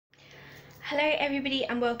Hello everybody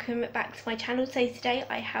and welcome back to my channel. So today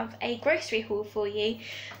I have a grocery haul for you.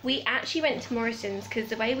 We actually went to Morrison's because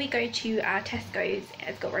the way we go to our Tesco's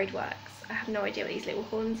has got roadworks. I have no idea what these little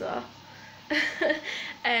horns are.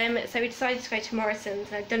 So we decided to go to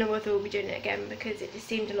Morrison's, and I don't know whether we'll be doing it again because it just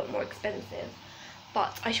seemed a lot more expensive.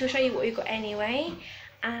 But I shall show you what we got anyway.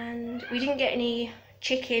 And we didn't get any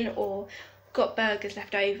chicken or got burgers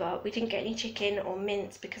left over. We didn't get any chicken or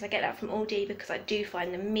mince because I get that from Aldi, because I do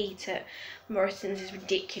find the meat at Morrison's is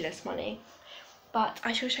ridiculous money. But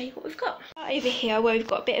I shall show you what we've got. Over here where we've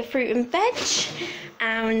got a bit of fruit and veg,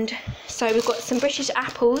 and so we've got some British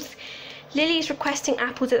apples. Lily's requesting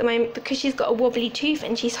apples at the moment because she's got a wobbly tooth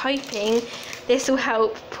and she's hoping this will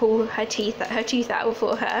help pull her tooth out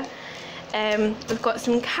for her. We've got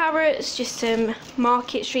some carrots, just some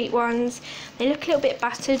Market Street ones. They look a little bit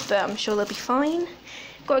battered, but I'm sure they'll be fine.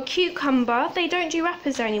 Got a cucumber. They don't do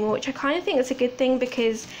wrappers there anymore, which I kind of think is a good thing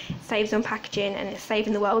because it saves on packaging and it's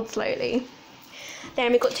saving the world slowly.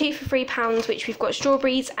 Then we've got 2 for £3, which we've got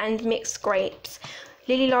strawberries and mixed grapes.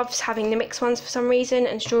 Lily loves having the mixed ones for some reason,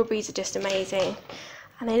 and strawberries are just amazing.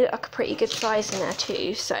 And they look like a pretty good size in there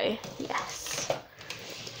too, so yes.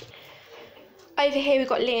 Over here we've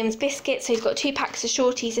got Liam's biscuits, so he's got 2 packs of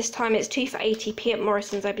shorties. This time it's 2 for 80p at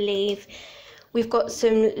Morrison's, I believe. We've got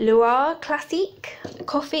some Loire Classique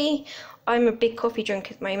coffee. I'm a big coffee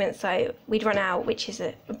drinker at the moment, so we'd run out, which is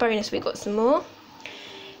a bonus. We got some more.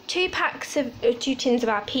 2 tins of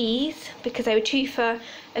our peas, because they were 2 for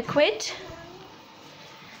 £1.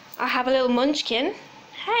 I have a little munchkin.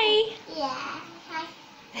 Hey! Yeah, hi.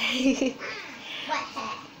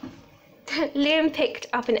 Liam picked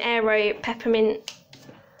up an Aero peppermint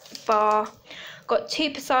bar. Got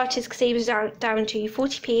 2 passatas because he was down to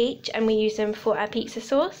 40p each, and we use them for our pizza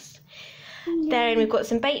sauce. Then we've got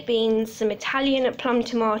some baked beans, some Italian plum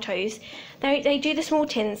tomatoes. They do the small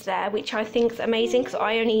tins there, which I think is amazing because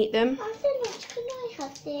I only eat them. Can I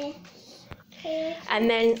have this? And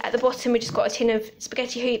then at the bottom we just got a tin of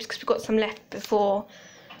spaghetti hoops because we've got some left before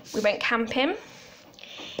we went camping.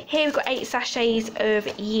 Here we've got 8 sachets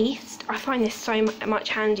of yeast. I find this so much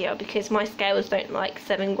handier because my scales don't like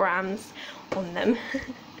 7 grams on them.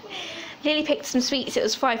 Lily picked some sweets. It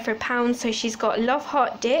was 5 for £1, so she's got Love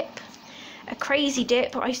Heart dip, a crazy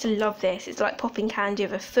dip. I used to love this. It's like popping candy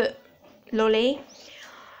with a foot lolly.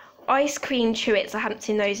 Ice cream chewits. I haven't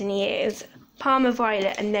seen those in years. Parma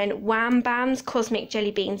Violet, and then Wham Bam's Cosmic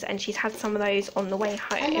Jelly Beans, and she's had some of those on the way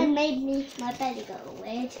home. And it made my belly go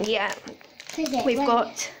weird. Yeah. Made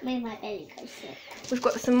my belly go sick. We've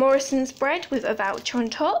got some Morrison's bread with a voucher on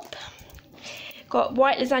top. Got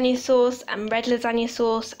white lasagna sauce and red lasagna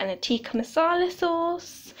sauce and a tikka masala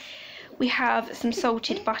sauce. We have some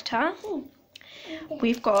salted butter.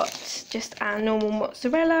 We've got just our normal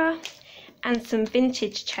mozzarella and some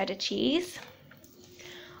vintage cheddar cheese.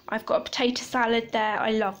 I've got a potato salad there.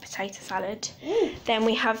 I love potato salad. Then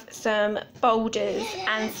we have some boulders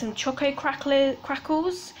and some choco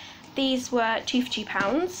crackles. These were 2 for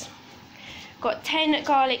 £2. Got 10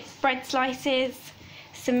 garlic bread slices,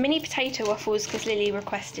 some mini potato waffles because Lily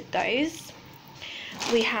requested those.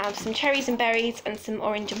 We have some cherries and berries and some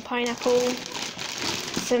orange and pineapple.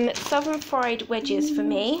 Some southern fried wedges for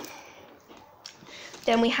me.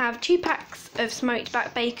 Then we have 2 packs of smoked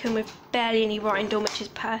back bacon with barely any rind on, which is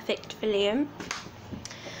perfect for Liam.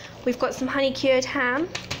 We've got some honey cured ham,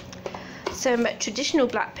 some traditional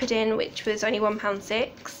black pudding, which was only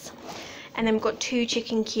 £1.06, and then we've got 2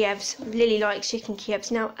 chicken Kievs. Lily likes chicken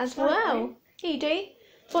Kievs now as well. Yeah, you do?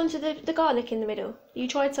 One to the garlic in the middle. You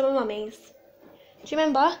tried some of Mummy's. Do you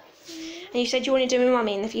remember? And you said you want to do with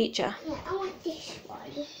Mummy in the future. Yeah, I want this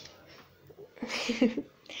one.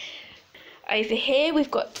 Over here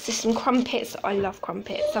we've got some crumpets. I love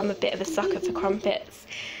crumpets. I'm a bit of a sucker for crumpets.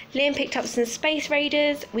 Liam picked up some Space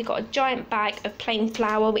Raiders. We got a giant bag of plain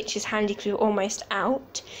flour, which is handy because we're almost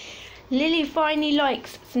out. Lily finally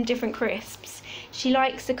likes some different crisps. She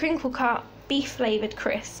likes the crinkle cut beef flavoured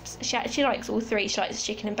crisps. She actually likes all 3. She likes the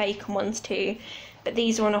chicken and bacon ones too. But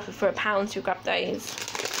these are on offer for £1, so we grabbed those.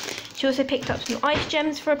 She also picked up some ice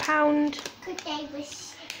gems for £1.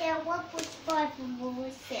 One was 5 and one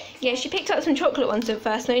was 6. Yeah, she picked up some chocolate ones at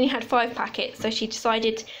first and only had 5 packets, so she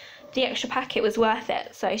decided the extra packet was worth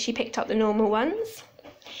it, so she picked up the normal ones.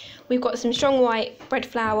 We've got some strong white bread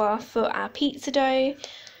flour for our pizza dough.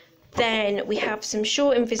 Then we have some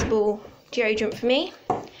Shore Invisible deodorant for me.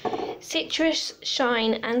 Citrus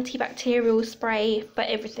Shine antibacterial spray for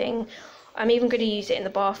everything. I'm even going to use it in the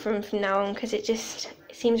bathroom from now on because it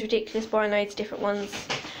seems ridiculous buying loads of different ones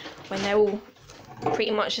when they're all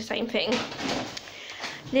pretty much the same thing.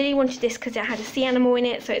 Lily wanted this because it had a sea animal in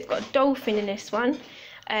it, so it's got a dolphin in this one.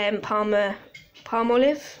 palm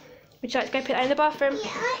olive. Would you like to go put that in the bathroom?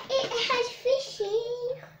 Yeah, it has fishy.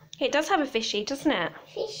 It does have a fishy, doesn't it?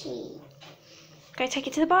 Fishy. Go take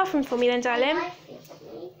it to the bathroom for me then, darling. I like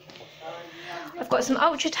fishy. I've got some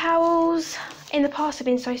Ultra towels. In the past I've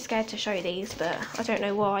been so scared to show these, but I don't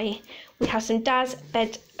know why. We have some Daz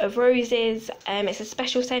Bed of Roses. It's a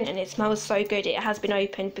special scent and it smells so good. It has been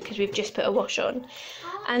opened because we've just put a wash on.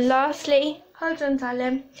 And lastly, hold on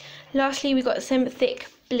darling. Lastly, we got some thick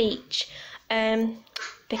bleach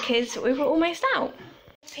because we were almost out.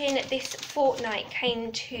 This fortnight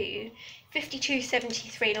came to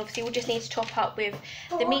 £52.73, and obviously we'll just need to top up with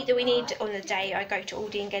the meat that we need on the day. I go to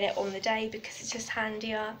Aldi and get it on the day because it's just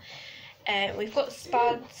handier. We've got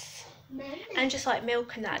spuds and just like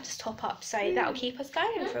milk and that, just top up, so that'll keep us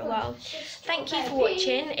going for a while. Thank you for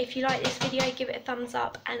watching. If you like this video, give it a thumbs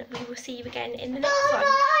up and we will see you again in the next one.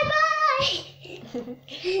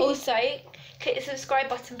 Bye. Also, click the subscribe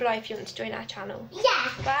button below if you want to join our channel.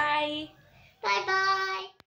 Yeah. Bye.